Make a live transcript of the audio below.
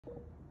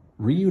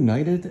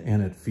reunited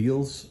and it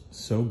feels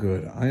so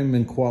good. I'm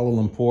in Kuala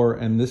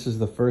Lumpur and this is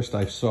the first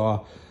I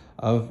saw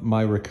of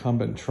my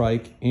recumbent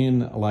trike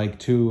in like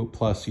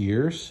 2+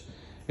 years.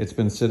 It's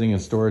been sitting in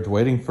storage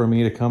waiting for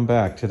me to come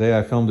back. Today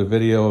I filmed a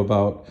video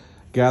about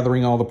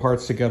gathering all the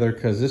parts together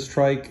because this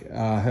trike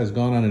has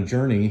gone on a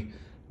journey.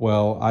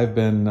 Well, I've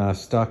been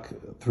stuck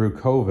through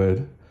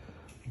COVID,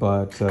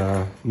 but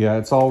yeah,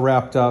 it's all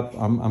wrapped up.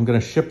 I'm gonna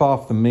ship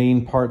off the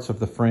main parts of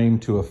the frame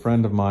to a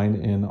friend of mine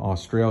in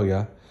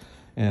Australia,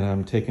 and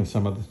I'm taking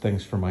some of the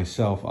things for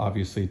myself,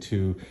 obviously,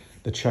 to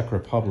the Czech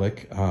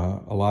Republic,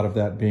 a lot of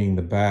that being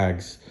the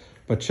bags.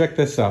 But check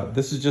this out.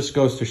 This just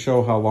goes to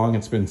show how long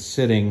it's been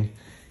sitting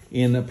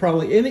in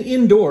probably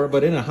indoor,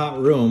 but in a hot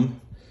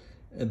room.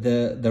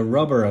 The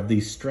rubber of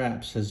these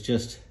straps has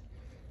just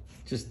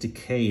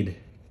decayed.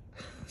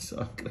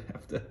 So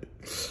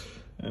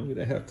I'm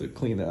gonna have to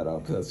clean that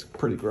up. That's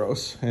pretty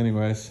gross.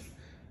 Anyways,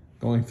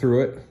 going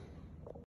through it.